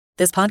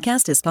This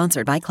podcast is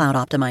sponsored by Cloud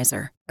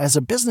Optimizer. As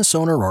a business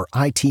owner or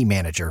IT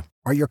manager,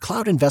 are your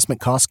cloud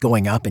investment costs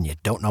going up and you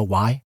don't know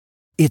why?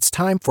 It's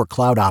time for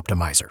Cloud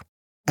Optimizer.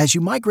 As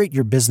you migrate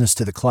your business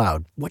to the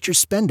cloud, what you're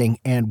spending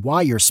and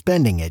why you're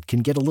spending it can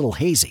get a little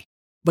hazy.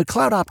 But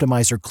Cloud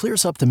Optimizer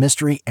clears up the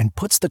mystery and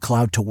puts the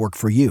cloud to work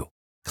for you.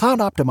 Cloud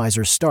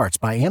Optimizer starts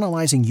by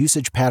analyzing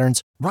usage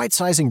patterns,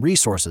 right-sizing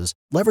resources,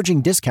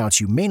 leveraging discounts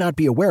you may not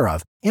be aware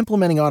of,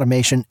 implementing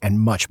automation, and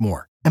much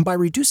more. And by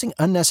reducing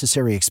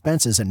unnecessary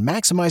expenses and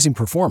maximizing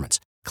performance,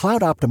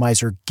 Cloud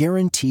Optimizer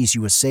guarantees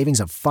you a savings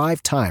of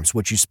 5 times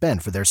what you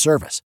spend for their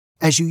service.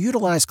 As you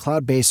utilize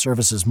cloud-based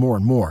services more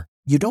and more,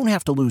 you don't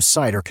have to lose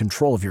sight or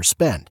control of your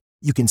spend.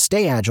 You can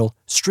stay agile,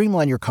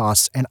 streamline your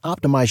costs, and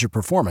optimize your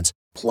performance,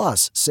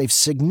 plus save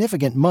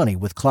significant money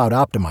with Cloud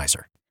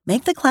Optimizer.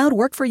 Make the cloud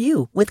work for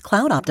you with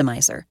Cloud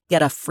Optimizer.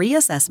 Get a free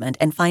assessment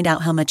and find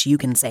out how much you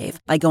can save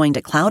by going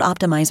to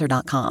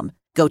cloudoptimizer.com.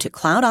 Go to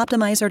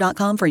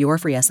cloudoptimizer.com for your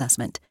free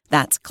assessment.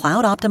 That's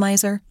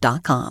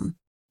cloudoptimizer.com.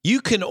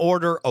 You can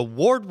order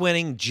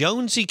award-winning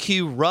Jonesy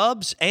Q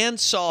rubs and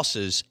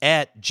sauces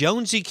at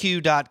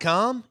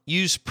jonesyq.com.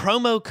 Use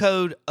promo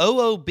code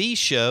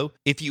OOBSHOW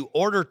if you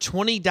order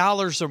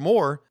 $20 or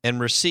more and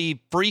receive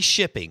free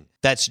shipping.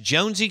 That's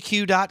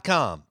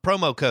jonesyq.com.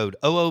 Promo code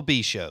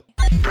OOBSHOW.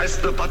 Press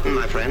the button,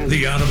 my friend.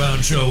 The Out of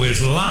Bounds Show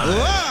is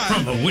live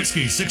from the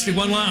Whiskey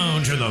 61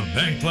 Lounge in the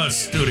Bank Plus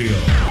studio.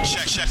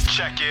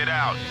 Check it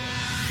out.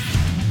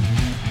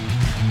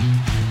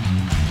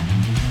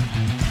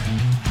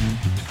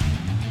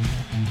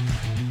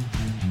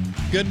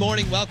 Good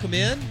morning. Welcome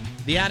in.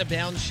 The Out of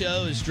Bounds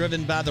Show is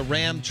driven by the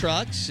Ram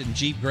trucks and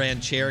Jeep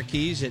Grand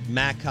Cherokees at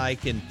Mac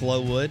Hike in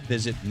Flowood.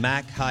 Visit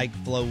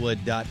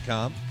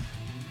MacHikeFlowood.com.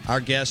 Our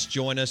guests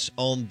join us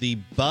on the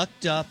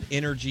Bucked Up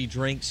Energy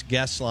Drinks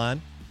guest line.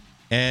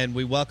 And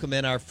we welcome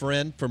in our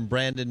friend from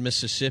Brandon,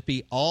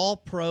 Mississippi,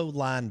 all-pro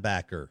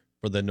linebacker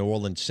for the New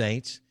Orleans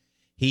Saints.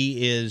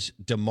 He is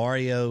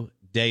Demario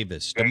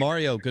Davis.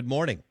 Demario, good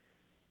morning.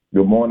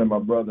 Good morning, my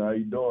brother. How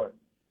you doing?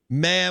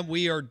 Man,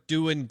 we are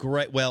doing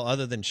great. Well,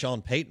 other than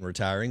Sean Payton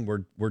retiring,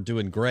 we're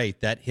doing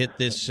great. That hit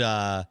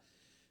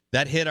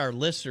our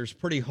listeners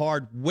pretty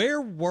hard. Where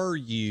were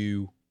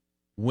you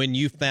when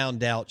you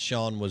found out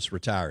Sean was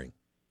retiring,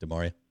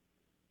 Demario?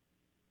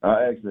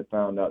 I actually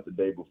found out the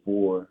day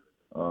before.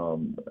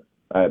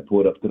 I had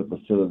pulled up to the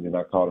facility and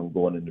I caught him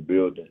going in the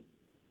building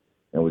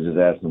and was just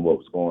asking him what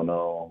was going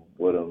on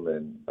with him,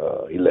 and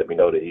he let me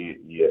know that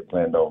he had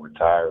planned on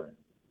retiring.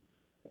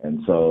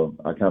 And so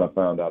I kind of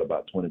found out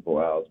about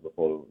 24 hours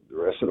before the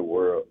rest of the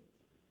world.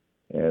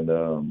 And,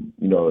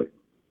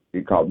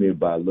 it caught me a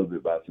little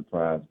bit by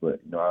surprise, but,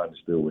 I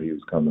understood where he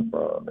was coming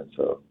from. And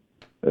so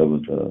it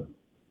was,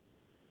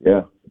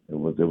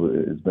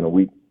 it's been a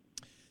week.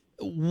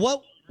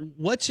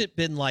 What's it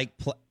been like?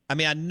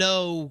 I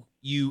know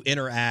you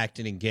interact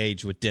and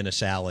engage with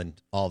Dennis Allen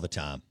all the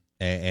time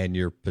and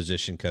your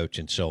position coach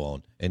and so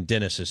on. And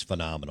Dennis is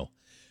phenomenal.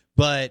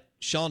 But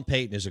Sean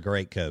Payton is a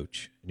great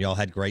coach, and y'all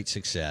had great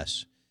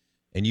success.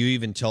 And you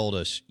even told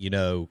us,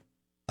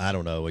 I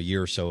don't know, a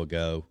year or so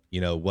ago,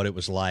 what it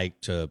was like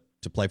to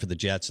play for the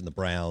Jets and the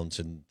Browns,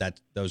 and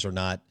that those are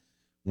not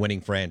winning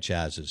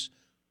franchises.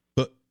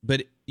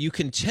 But you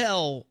can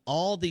tell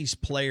all these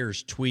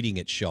players tweeting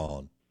at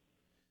Sean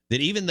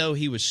that even though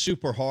he was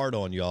super hard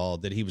on y'all,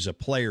 that he was a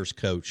player's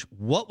coach.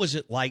 What was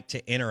it like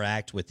to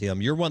interact with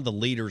him? You're one of the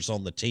leaders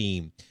on the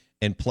team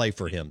and play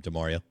for him,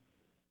 Demario.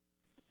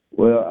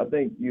 Well, I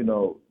think,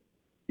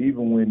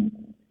 even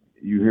when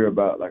you hear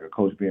about like a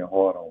coach being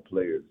hard on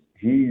players,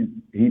 he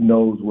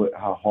knows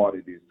how hard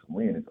it is to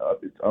win.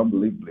 It's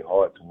unbelievably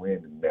hard to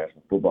win in the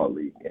National Football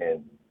League.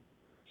 And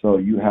so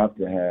you have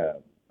to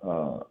have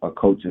a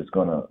coach that's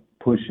going to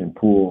push and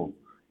pull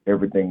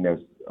everything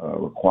that's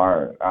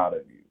required out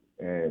of you.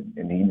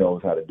 And he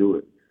knows how to do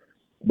it.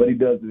 But he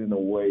does it in a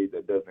way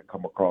that doesn't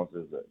come across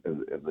as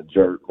a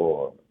jerk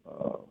or,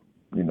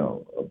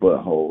 a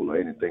butthole or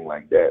anything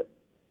like that.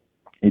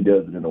 He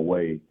does it in a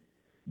way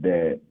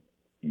that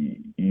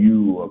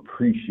you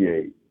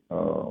appreciate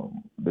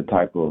the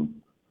type of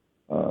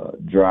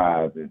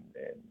drive and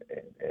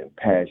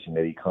passion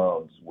that he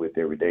comes with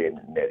every day and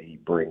that he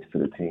brings to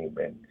the team.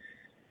 And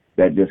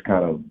that just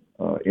kind of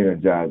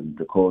energizes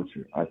the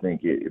culture. I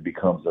think it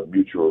becomes a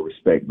mutual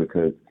respect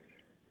because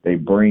they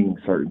bring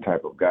certain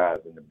type of guys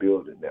in the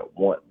building that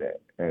want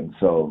that. And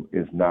so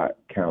it's not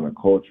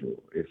countercultural.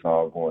 It's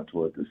all going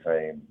towards the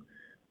same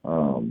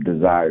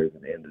desires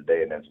at the end of the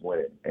day, and that's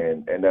winning.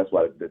 And that's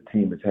why the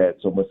team has had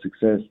so much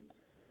success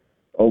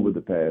over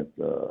the past,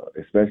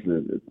 especially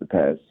the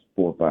past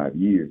 4 or 5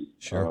 years.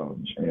 Sure.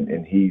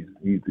 And he's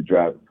the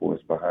driving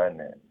force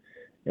behind that.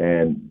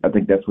 And I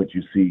think that's what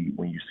you see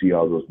when you see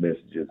all those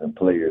messages and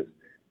players,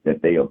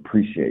 that they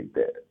appreciate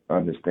that,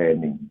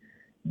 understanding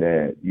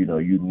that,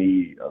 you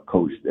need a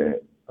coach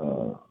that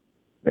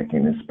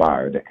can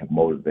inspire, that can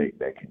motivate,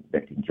 that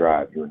can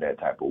drive you in that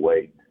type of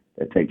way,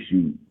 that takes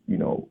you,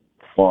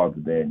 farther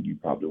than you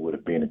probably would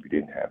have been if you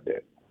didn't have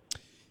that.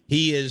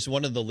 He is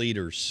one of the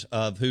leaders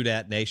of Who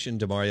Dat Nation,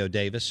 Demario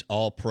Davis,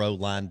 all-pro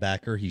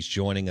linebacker. He's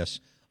joining us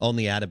on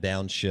the Out of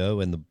Bounds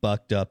show and the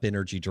Bucked Up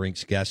Energy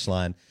Drinks guest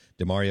line.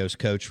 Demario's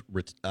coach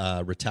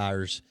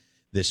retires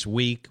this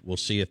week. We'll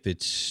see if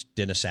it's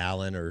Dennis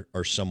Allen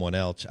or someone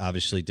else.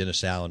 Obviously,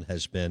 Dennis Allen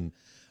has been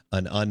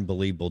an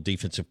unbelievable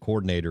defensive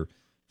coordinator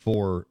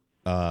for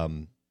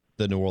the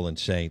New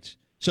Orleans Saints.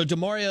 So,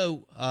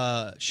 Demario,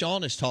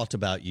 Sean has talked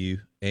about you,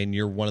 and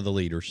you're one of the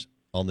leaders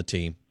on the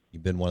team.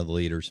 You've been one of the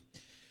leaders,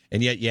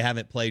 and yet you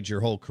haven't played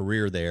your whole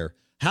career there.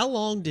 How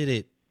long did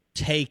it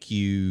take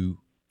you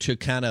to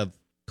kind of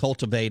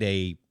cultivate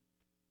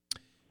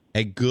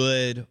a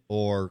good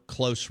or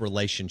close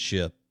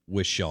relationship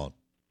with Sean?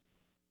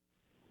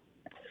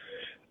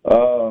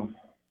 I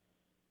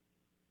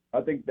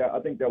think that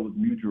was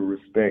mutual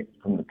respect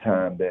from the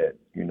time that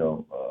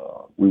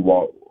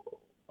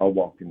I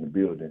walked in the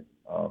building,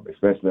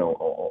 especially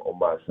on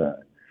my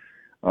side.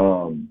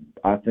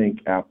 I think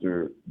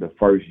after the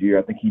first year,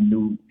 I think he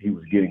knew he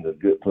was getting a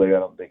good player. I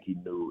don't think he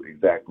knew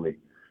exactly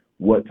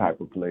what type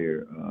of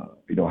player,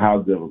 how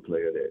good of a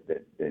player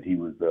that he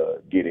was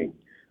getting,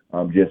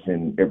 just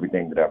in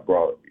everything that I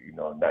brought,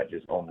 not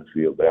just on the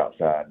field but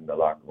outside in the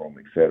locker room,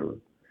 et cetera.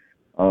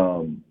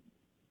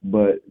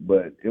 But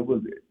it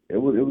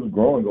was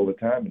growing over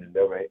time, and it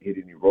never hit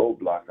any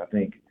roadblocks. I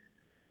think,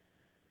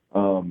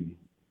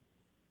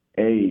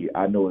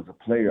 I know as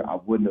a player I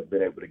wouldn't have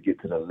been able to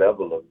get to the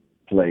level of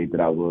play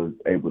that I was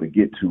able to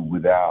get to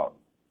without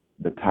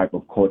the type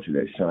of culture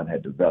that Sean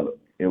had developed.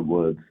 It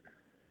was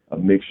a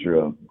mixture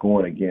of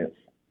going against,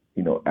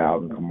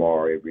 Alvin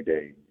Kamara every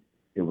day.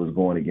 It was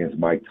going against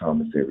Mike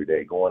Thomas every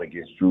day, going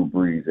against Drew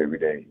Brees every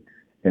day,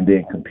 and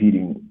then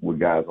competing with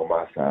guys on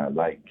my side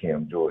like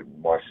Cam Jordan,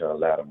 Marshawn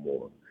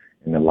Lattimore,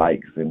 and the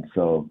likes. And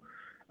so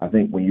I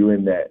think when you're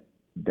in that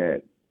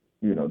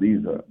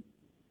these are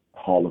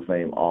Hall of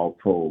Fame,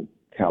 all-pro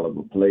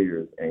caliber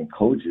players and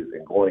coaches,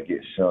 and going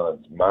against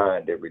Sean's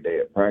mind every day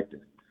at practice,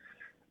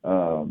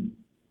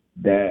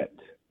 that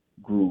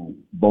grew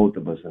both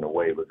of us in a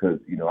way because,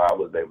 I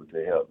was able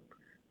to help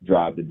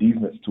drive the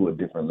defense to a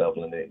different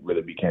level, and it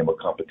really became a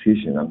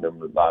competition. I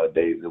remember a lot of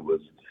days it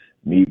was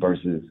me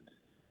versus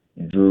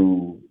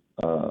Drew,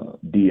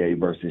 DA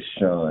versus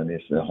Sean.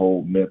 It's a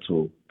whole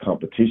mental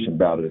competition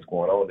battle that's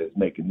going on that's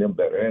making them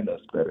better and us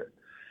better.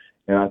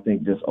 And I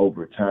think just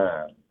over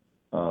time,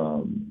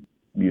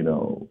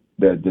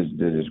 there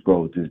just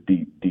grows this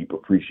deep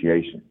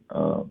appreciation.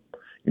 I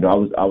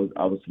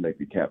was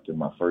selected captain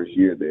my first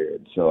year there,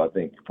 and so I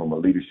think from a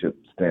leadership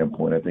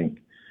standpoint, I think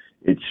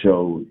it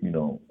showed,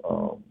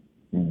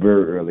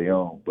 very early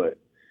on. But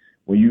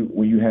when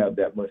you have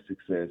that much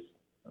success,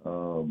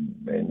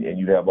 and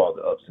you have all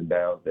the ups and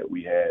downs that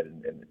we had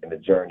in the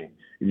journey,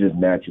 it just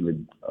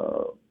naturally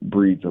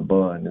breeds a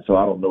bond. And so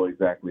I don't know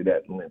exactly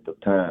that length of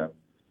time,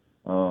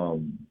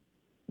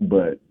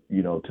 but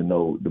to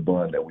know the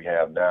bond that we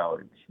have now,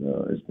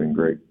 it's been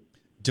great.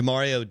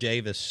 Demario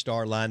Davis,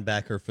 star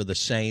linebacker for the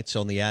Saints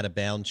on the Out of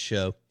Bounds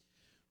show.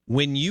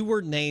 When you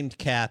were named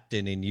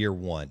captain in year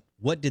one,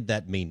 what did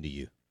that mean to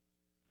you?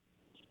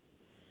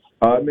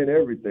 It meant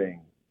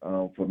everything.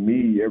 For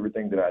me,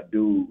 everything that I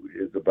do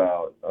is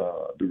about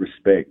the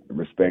respect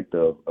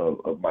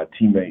of my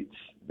teammates,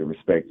 the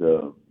respect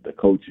of the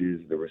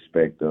coaches, the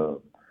respect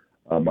of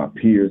my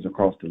peers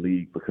across the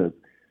league, because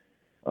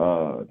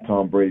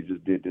Tom Brady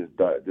just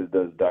does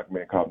a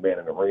documentary called Man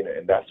in the Arena,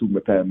 and that's who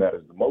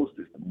matters the most,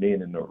 is the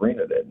men in the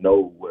arena that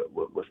know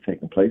what's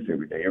taking place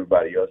every day.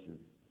 Everybody else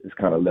is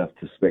kind of left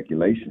to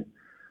speculation.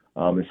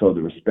 And so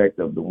the respect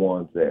of the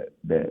ones that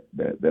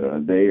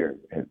are there,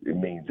 it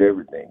means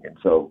everything. And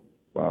so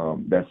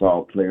that's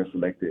all player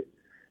selected.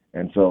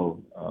 And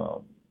so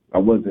I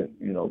wasn't,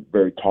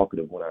 very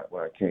talkative when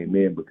I came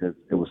in, because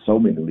there were so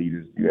many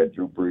leaders. You had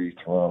Drew Brees,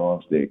 Teron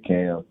Armstead,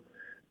 Cam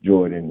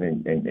Jordan,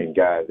 and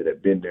guys that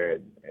had been there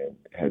and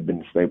had been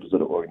the staples of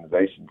the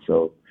organization.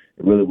 So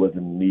it really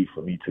wasn't a need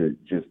for me to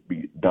just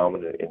be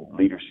dominant in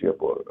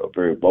leadership or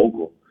very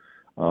vocal.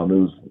 It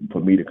was for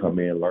me to come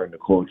in, learn the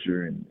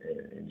culture, and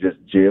just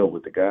gel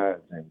with the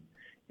guys. And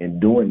in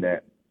doing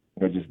that,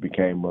 it just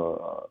became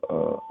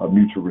a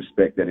mutual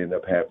respect that ended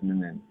up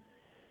happening. And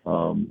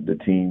the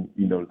team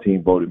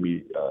voted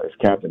me as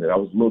captain. And I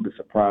was a little bit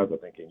surprised, I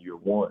think, in year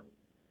one.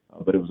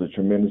 But it was a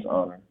tremendous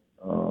honor.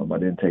 I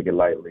didn't take it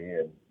lightly.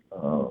 And,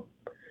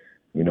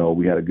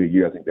 we had a good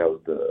year. I think that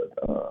was the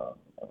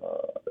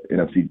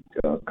NFC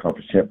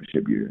Conference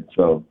Championship year. And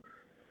so,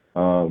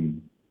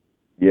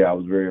 I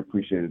was very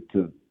appreciative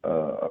to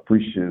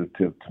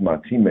my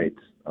teammates,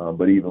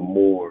 but even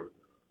more,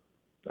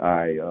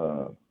 I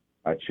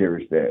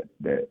cherished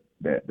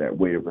that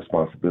weight of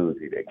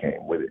responsibility that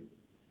came with it.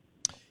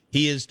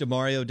 He is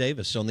Demario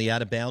Davis on the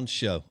Out of Bounds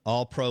show,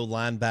 all-pro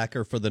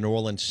linebacker for the New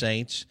Orleans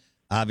Saints.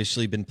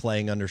 Obviously been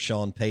playing under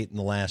Sean Payton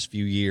the last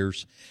few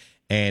years,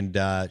 and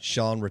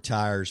Sean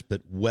retires,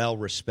 but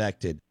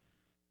well-respected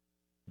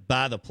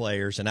by the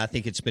players. And I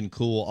think it's been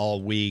cool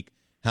all week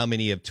how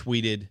many have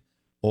tweeted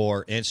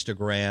or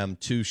Instagram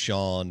to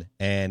Sean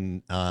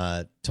and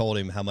told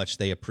him how much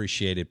they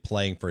appreciated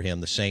playing for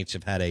him. The Saints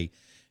have had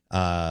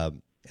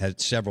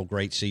several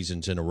great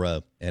seasons in a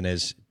row, and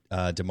as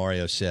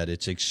DeMario said,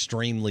 it's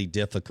extremely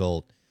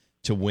difficult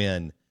to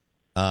win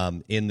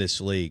in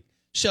this league.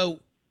 So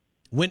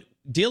when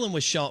dealing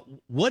with Sean,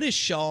 what is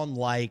Sean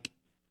like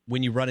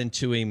when you run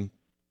into him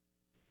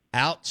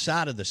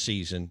outside of the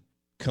season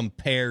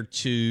compared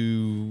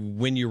to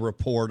when you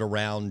report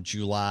around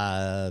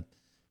July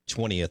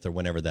 20th or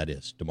whenever that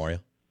is, DeMario?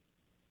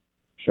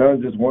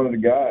 Sean's just one of the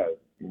guys.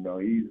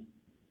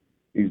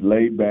 He's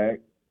laid back.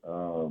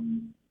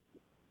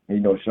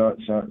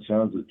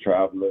 Sean's a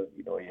traveler.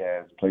 He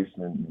has places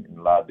in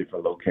a lot of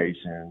different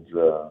locations.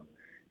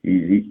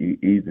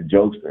 He's a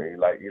jokester.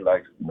 He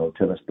likes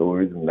telling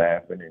stories and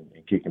laughing and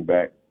kicking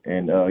back.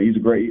 And he's a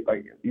great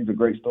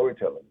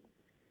storyteller.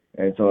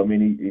 And so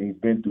he's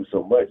been through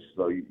so much.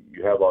 So you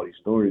have all these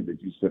stories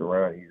that you sit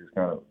around and you just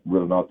kind of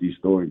reeling off these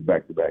stories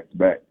back to back to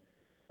back.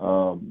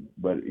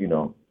 But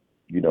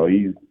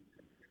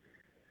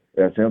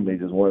that's him. He's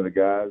just one of the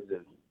guys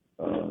that's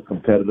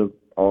competitive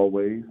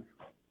always.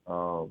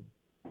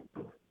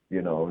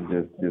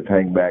 Just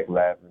hang back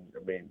laughing.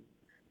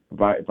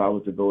 If I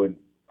was to go and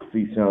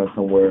see Sean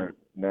somewhere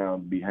now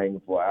and be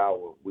hanging for an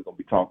hour, we're gonna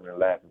be talking and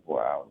laughing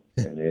for an hour,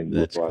 and then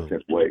we'll go our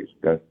separate ways.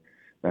 That's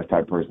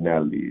type of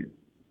personality he is.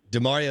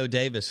 DeMario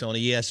Davis on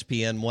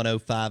ESPN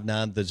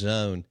 105.9 The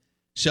Zone.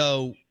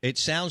 So it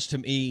sounds to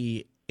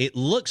me, it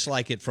looks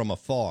like it from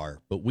afar,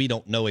 but we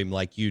don't know him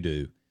like you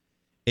do.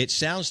 It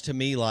sounds to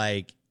me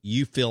like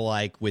you feel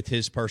like with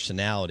his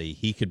personality,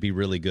 he could be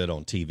really good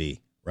on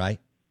TV, right?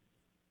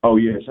 Oh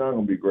yeah, Sean's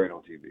gonna be great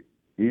on TV.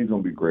 He's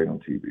gonna be great on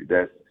TV.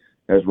 That's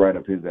right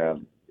up his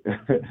alley.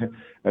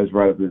 That's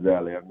right up his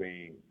alley.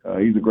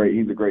 He's a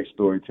great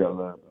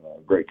storyteller,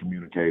 great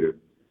communicator.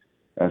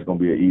 That's gonna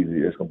be an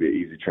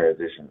easy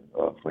transition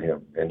for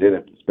him. And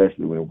then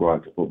especially when we go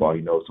out to football,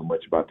 he knows so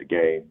much about the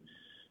game.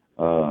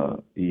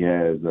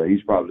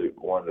 He's probably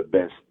one of the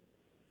best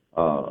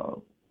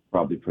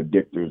probably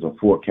predictors or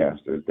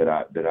forecasters that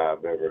I've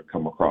ever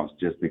come across,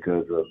 just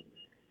because of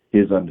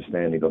his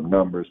understanding of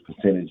numbers,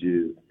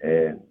 percentages,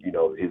 and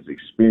his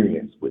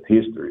experience with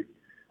history.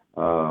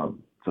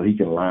 So he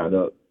can line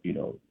up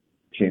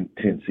 10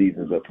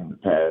 seasons up from the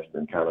past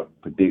and kind of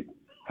predict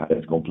how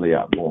that's going to play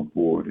out going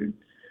forward. And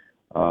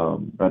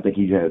I think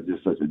he has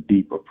just such a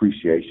deep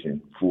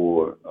appreciation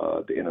for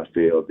the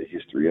NFL, the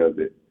history of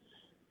it,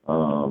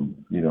 all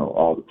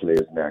the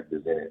players and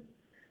actors in it.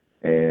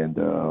 And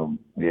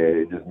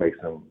it just makes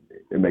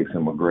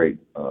him a great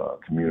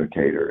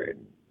communicator.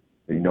 And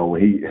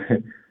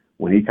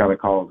when he kind of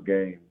calls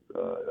games,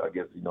 I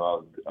guess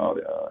all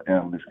the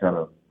analysts kind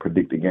of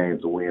predict the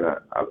games to win.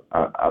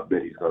 I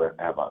bet he's going to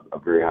have a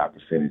very high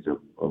percentage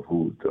of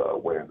who's the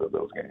winners of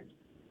those games.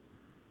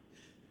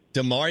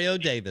 DeMario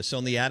Davis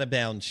on the Out of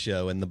Bounds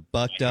show and the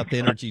Bucked Up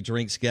Energy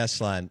Drinks guest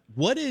line.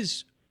 What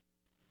is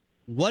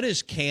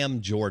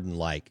Cam Jordan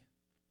like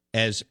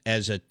as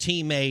a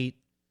teammate,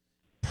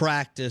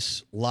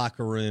 practice,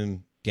 locker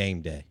room,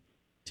 game day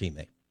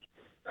teammate?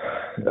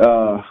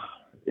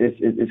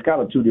 It's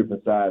kind of two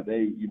different sides.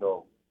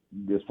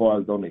 As far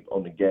as on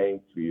the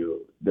game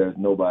field, there's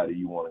nobody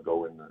you want to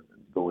go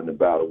in the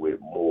battle with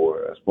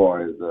more. As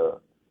far as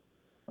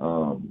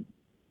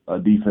a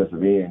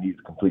defensive end, he's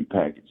a complete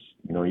package.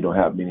 You don't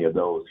have many of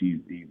those. He's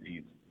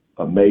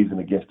amazing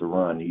against the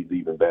run. He's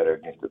even better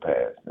against the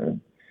pass.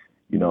 And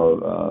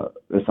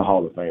it's a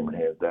Hall of Famer,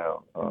 hands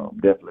down.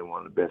 Definitely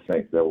one of the best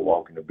Saints that ever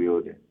walk in the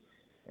building.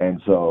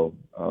 And so,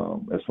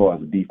 as far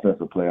as a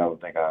defensive player, I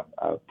don't think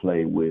I've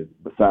played with,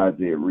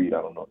 besides Ed Reed,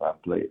 I don't know if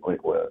I've played,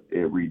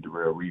 Ed Reed,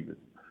 Darrelle Revis,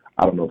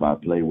 I don't know if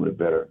I've played with a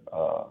better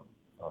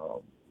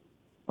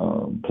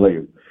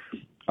player.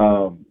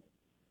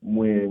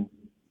 When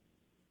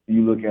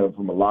you look at him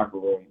from a locker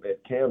room,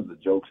 Cam's a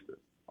jokester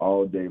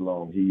all day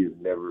long. He is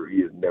never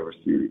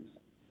serious,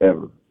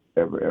 ever.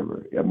 He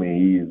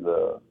is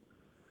a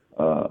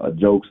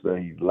jokester.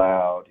 He's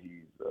loud.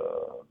 He's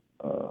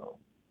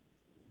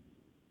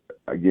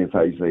I guess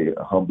how you say it,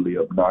 humbly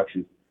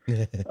obnoxious.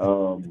 He's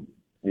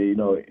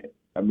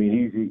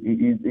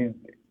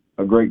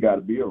a great guy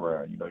to be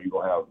around.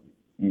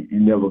 You're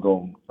never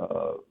gonna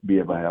be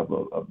able to have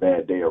a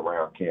bad day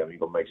around Cam. You're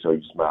gonna make sure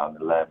you're smiling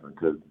and laughing,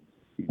 because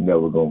he's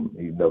never gonna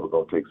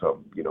take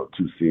something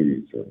too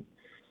serious. And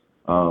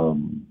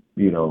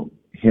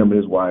him and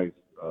his wife,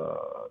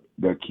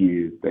 their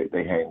kids,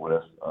 they hang with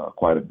us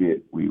quite a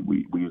bit. We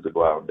used to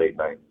go out on date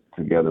night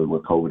together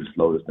when COVID has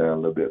slowed us down a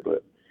little bit,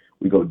 but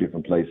we go to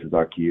different places.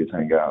 Our kids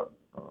hang out.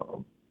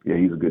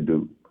 He's a good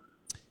dude.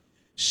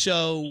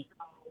 So,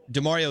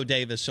 DeMario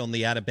Davis on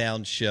the Out of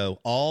Bounds show,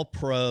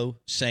 all-pro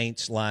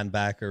Saints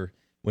linebacker,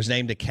 was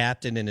named a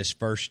captain in his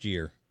first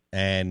year,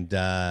 and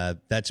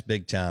that's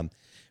big time.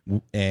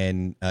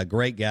 And a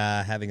great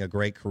guy, having a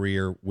great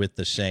career with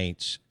the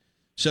Saints.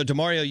 So,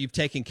 DeMario, you've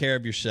taken care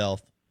of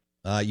yourself.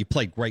 You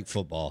played great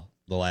football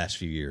the last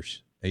few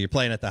years. You're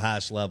playing at the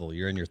highest level.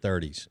 You're in your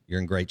 30s. You're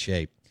in great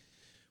shape.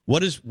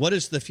 What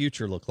does the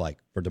future look like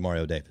for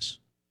DeMario Davis?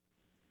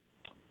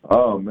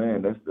 Oh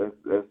man, that's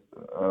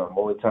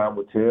only time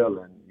will tell,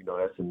 and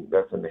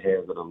that's in the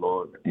hands of the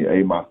Lord.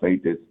 My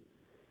faith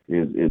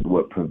is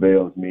what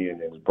prevails me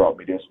and has brought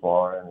me this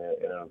far, and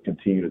it'll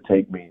continue to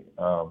take me.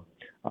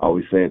 I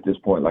always say at this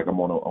point, like I'm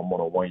on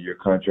a 1-year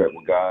contract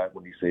with God.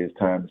 When He says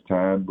time is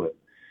time, but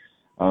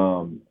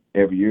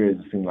every year it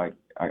seems like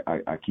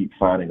I keep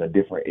finding a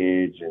different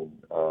edge and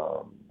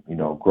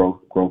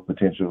growth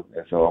potential,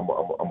 and so I'm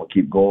gonna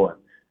keep going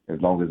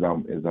as long as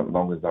I'm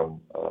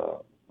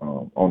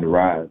on the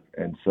rise.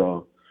 And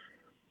so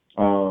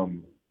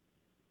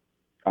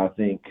I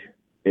think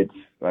it's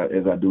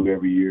as I do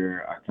every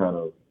year, I kind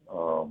of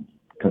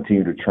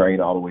continue to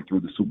train all the way through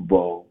the Super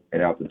Bowl,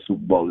 and after the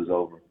Super Bowl is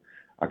over,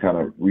 I kind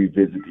of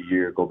revisit the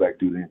year, go back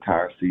through the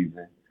entire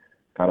season,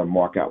 kind of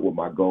mark out what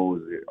my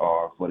goals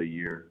are for the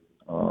year,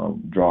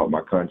 draw up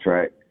my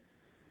contract,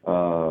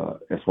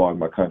 as far as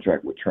my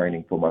contract with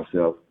training for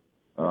myself,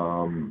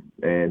 and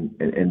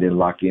then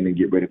lock in and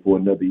get ready for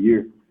another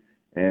year.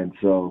 And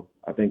so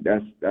I think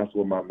that's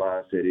what my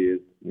mindset is.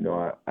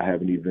 I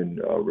haven't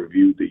even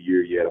reviewed the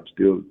year yet. I'm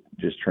still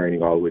just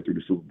training all the way through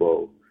the Super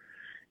Bowl.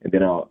 And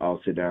then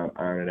I'll sit down,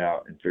 iron it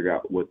out, and figure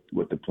out what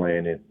the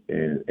plan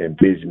and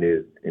vision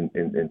is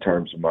in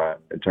terms of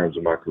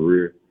my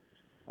career,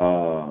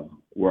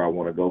 where I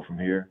want to go from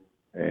here,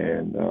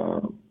 and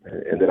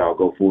then I'll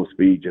go full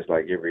speed just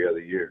like every other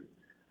year,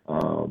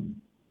 and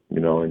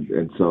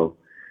so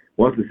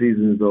once the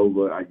season is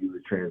over, I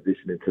usually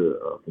transition into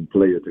from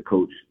player to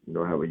coach.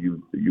 I have a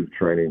youth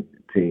training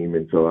team,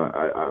 and so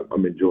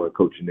I'm enjoying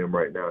coaching them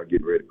right now and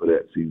getting ready for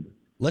that season.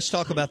 Let's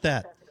talk about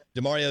that.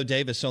 Demario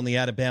Davis on the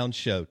Out of Bounds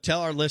Show. Tell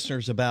our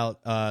listeners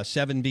about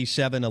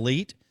 7v7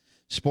 Elite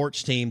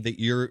sports team that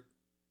you're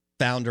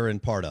founder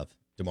and part of,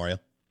 Demario.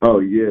 Oh,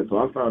 yeah. So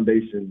our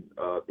foundation,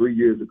 3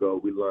 years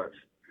ago, we launched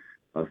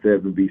a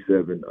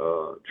 7v7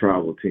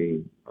 travel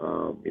team.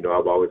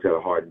 I've always had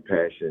a heart and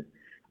passion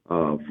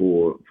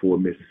for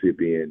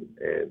Mississippi and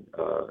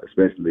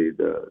especially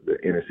the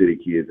inner city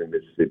kids in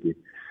Mississippi,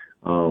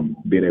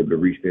 being able to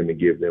reach them and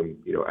give them,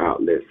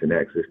 outlets and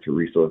access to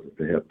resources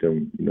to help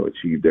them,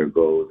 achieve their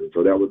goals. And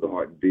so that was the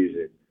heart and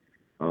vision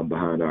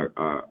behind our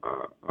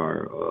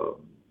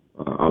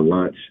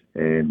launch.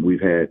 And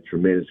we've had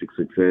tremendous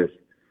success,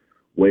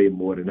 way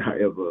more than I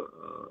ever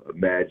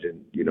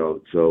imagined,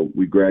 So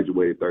we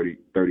graduated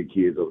 30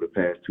 kids over the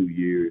past 2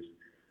 years.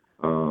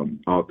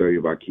 All 30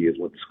 of our kids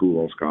went to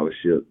school on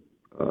scholarship,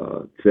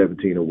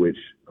 17 of which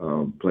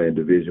playing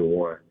Division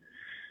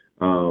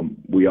I.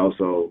 We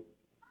also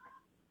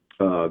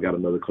got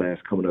another class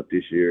coming up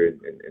this year,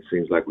 and it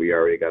seems like we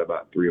already got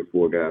about 3 or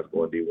 4 guys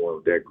going D1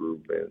 with that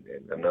group,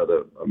 and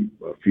another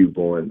a few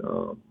going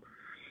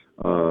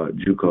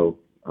JUCO.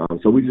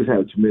 So we just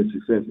had tremendous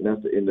success, and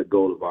that's the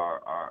goal of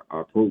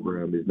our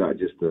program is not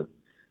just to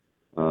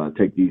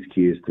take these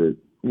kids to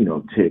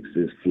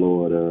Texas,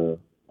 Florida,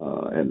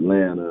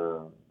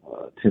 Atlanta,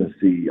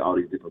 Tennessee, all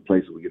these different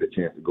places we get a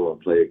chance to go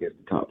and play against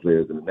the top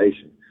players in the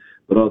nation.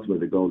 But ultimately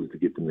the goal is to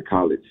get them to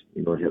college,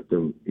 help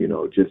them,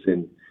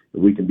 if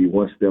we can be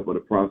one step of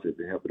the process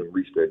in helping them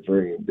reach their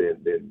dream,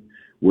 then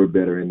we're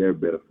better and they're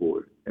better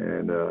for it.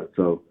 And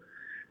so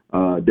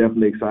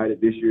definitely excited.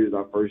 This year is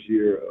our first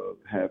year of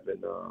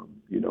having,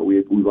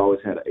 we've always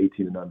had an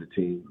 18 and under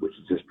team, which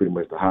is just pretty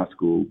much the high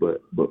school,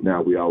 but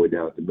now we're all the way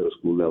down at the middle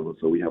school level.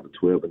 So we have a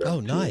 12 and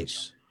under team. Oh,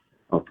 nice.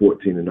 A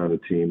 14 and under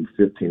team,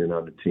 15 and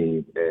under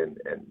team, and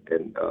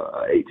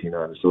 18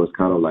 under. So it's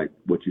kind of like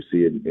what you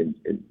see in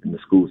the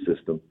school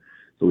system.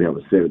 So we have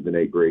a 7th and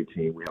 8th grade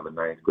team, we have a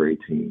 9th grade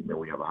team, and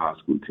we have a high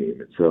school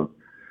team. And so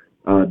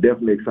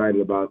definitely excited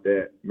about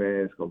that,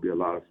 man. It's gonna be a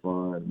lot of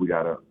fun. We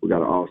got an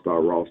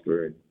all-star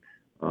roster,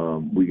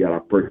 and we got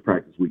our first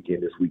practice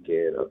weekend this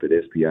weekend up at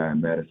SPI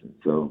in Madison.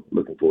 So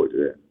looking forward to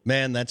that.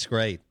 Man, that's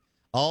great.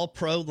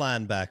 All-pro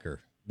linebacker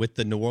with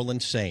the New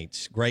Orleans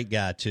Saints. Great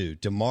guy, too.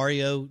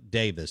 Demario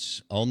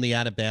Davis on the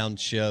Out of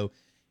Bounds Show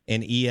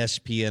and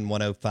ESPN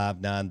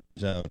 105.9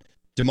 Zone.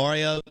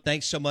 Demario,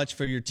 thanks so much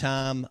for your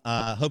time.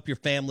 Hope your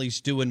family's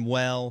doing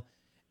well,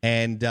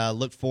 and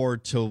look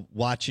forward to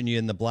watching you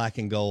in the black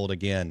and gold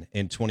again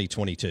in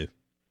 2022.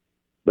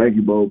 Thank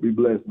you, Bo. Be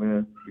blessed,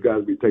 man. You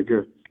guys take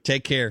care.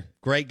 Take care.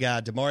 Great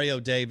guy.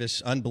 Demario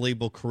Davis,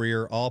 unbelievable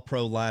career,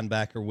 all-pro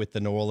linebacker with the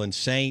New Orleans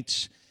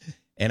Saints,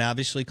 and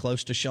obviously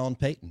close to Sean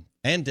Payton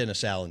and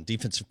Dennis Allen,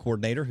 defensive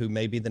coordinator, who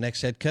may be the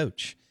next head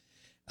coach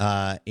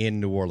in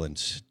New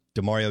Orleans.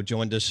 Demario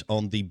joined us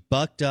on the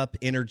Bucked Up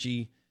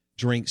Energy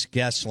Drinks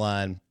guest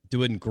line,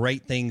 doing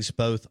great things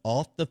both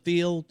off the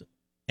field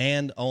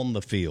and on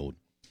the field.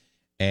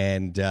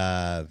 And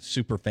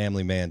super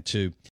family man, too.